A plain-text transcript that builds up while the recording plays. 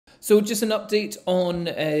So just an update on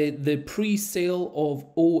the pre-sale of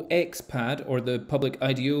OXPad, or the public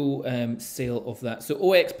IDO sale of that. So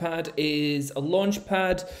OXPad is a launch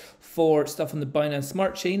pad for stuff on the Binance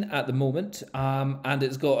Smart Chain at the moment, and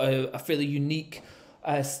it's got a fairly unique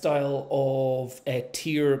style of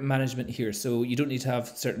tier management here. So you don't need to have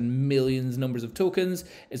certain numbers of tokens.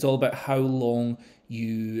 It's all about how long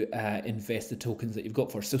you invest the tokens that you've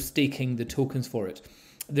got for. So staking the tokens for it.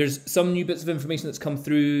 There's some new bits of information that's come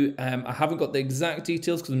through. I haven't got the exact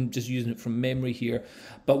details because I'm just using it from memory here.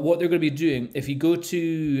 But what they're going to be doing, if you go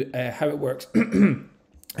to how it works,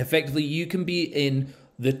 effectively you can be in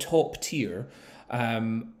the top tier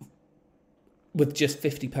with just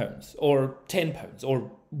 £50 or £10 or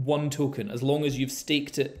one token, as long as you've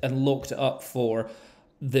staked it and locked it up for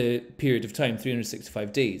the period of time,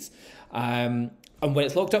 365 days. And when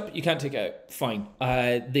it's locked up, you can't take it out. Fine.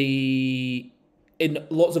 In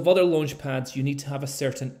lots of other launch pads, you need to have a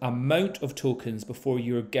certain amount of tokens before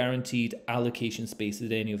you're guaranteed allocation space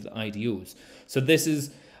at any of the IDOs. So this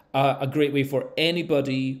is a great way for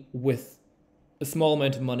anybody with a small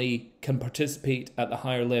amount of money can participate at the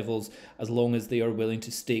higher levels, as long as they are willing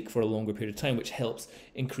to stake for a longer period of time, which helps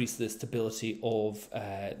increase the stability of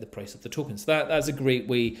the price of the tokens. So that's a great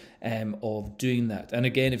way of doing that. And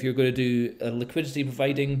again, if you're going to do a liquidity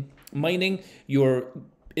providing mining, you're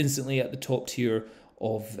instantly at the top tier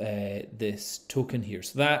of this token here.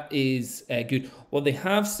 So that is good. What they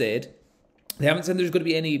have said, they haven't said there's going to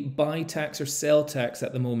be any buy tax or sell tax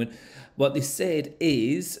at the moment. What they said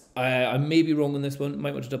is, I may be wrong on this one,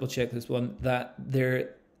 might want to double check this one, that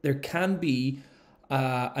there can be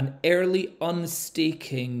an early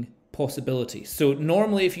unstaking possibility. So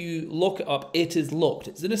normally if you lock it up, it is locked.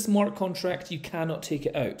 It's in a smart contract, you cannot take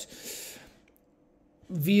it out.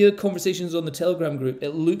 Via conversations on the Telegram group, it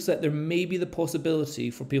looks like there may be the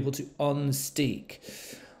possibility for people to unstake,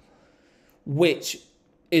 which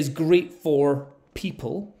is great for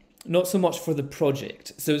people, not so much for the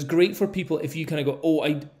project. So it's great for people if you kind of go, oh,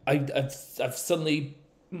 I've suddenly,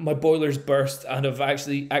 my boiler's burst and I've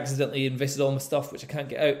actually accidentally invested all my stuff, which I can't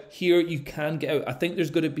get out. Here you can get out. I think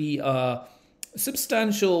there's going to be a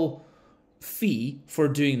substantial fee for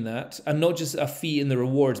doing that, and not just a fee in the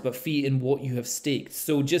rewards, but fee in what you have staked.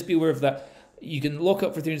 So just be aware of that. You can lock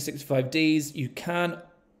up for 365 days. You can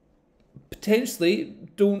potentially,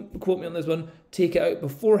 don't quote me on this one, take it out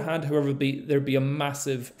beforehand. However, there'd be a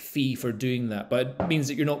massive fee for doing that, but it means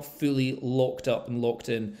that you're not fully locked up and locked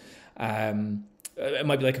in. It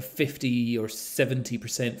might be like a 50 or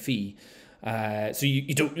 70% fee. So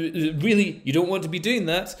you don't want to be doing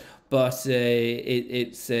that, but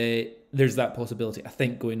there's that possibility, I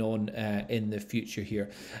think, going on in the future here.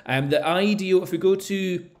 The IDO, if we go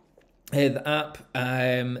to the app,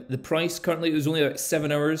 the price currently, it was only about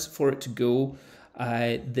 7 hours for it to go.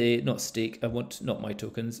 Not stake, I want not my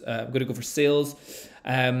tokens. I'm going to go for sales.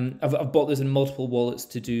 I've bought this in multiple wallets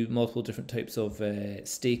to do multiple different types of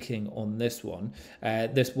staking on this one.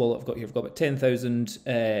 This wallet I've got here, I've got about 10,000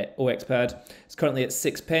 OXPad. It's currently at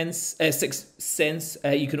 6 cents.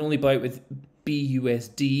 You can only buy it with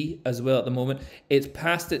BUSD as well at the moment. It's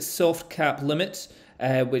past its soft cap limit,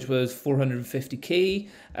 which was 450k.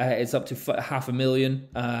 It's up to 500,000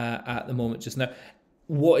 at the moment just now.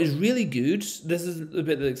 What is really good, this is a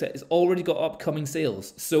bit that it's already got upcoming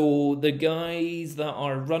sales. So the guys that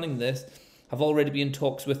are running this have already been in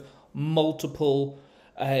talks with multiple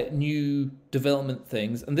new development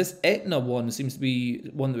things. And this Etna one seems to be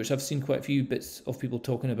one which I've seen quite a few bits of people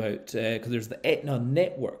talking about, because there's the Etna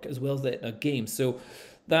network as well as the Etna game. So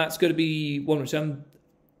that's going to be one which I'm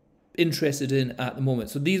interested in at the moment.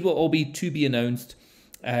 So these will all be to be announced.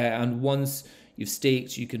 And once you've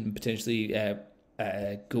staked, you can potentially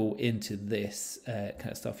go into this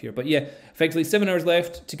kind of stuff here. But yeah, effectively 7 hours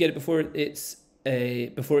left to get it before it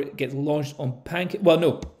gets launched on Pancake. Well,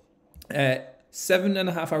 no,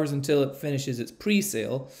 7.5 hours until it finishes its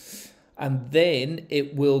pre-sale, and then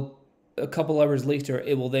it will, a couple hours later,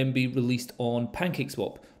 it will then be released on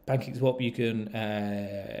PancakeSwap. PancakeSwap, you can,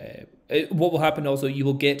 what will happen also, you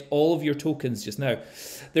will get all of your tokens just now.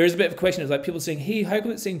 There is a bit of a question, it's like people saying, hey, how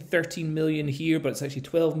come it's saying 13 million here, but it's actually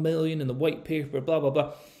 12 million in the white paper, blah, blah,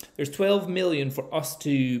 blah. There's 12 million for us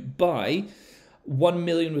to buy. 1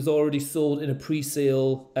 million was already sold in a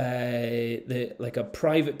pre-sale, like a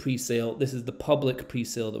private pre-sale. This is the public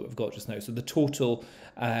pre-sale that we've got just now. So the total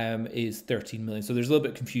is 13 million. So there's a little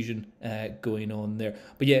bit of confusion going on there.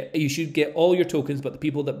 But yeah, you should get all your tokens, but the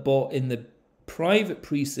people that bought in the private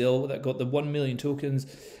pre-sale that got the 1 million tokens,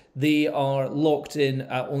 they are locked in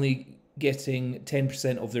at only getting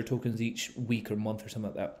 10% of their tokens each week or month or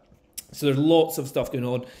something like that. So there's lots of stuff going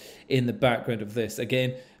on in the background of this.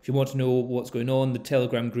 Again, If you want to know what's going on, the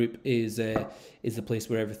Telegram group is the place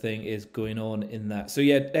where everything is going on in that. So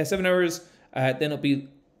yeah, 7 hours.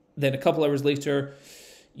 Then a couple hours later,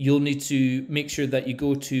 you'll need to make sure that you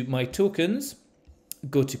go to My Tokens,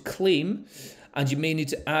 go to Claim, and you may need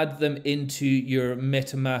to add them into your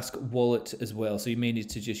MetaMask wallet as well. So you may need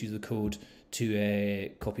to just use the code to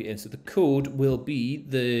copy it in. So the code will be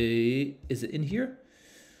is it in here?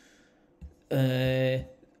 They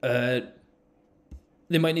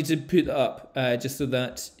might need to put that up just so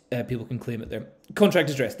that people can claim it there. Contract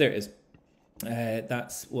address, there it is.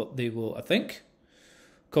 That's what they will, I think.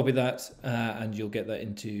 Copy that and you'll get that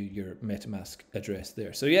into your MetaMask address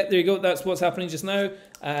there. So yeah, there you go. That's what's happening just now.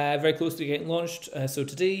 Very close to getting launched. So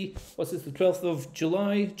today, what's this, the 12th of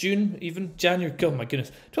July, June, even January? Oh my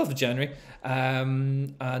goodness, 12th of January.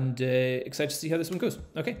 And excited to see how this one goes.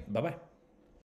 Okay, bye-bye.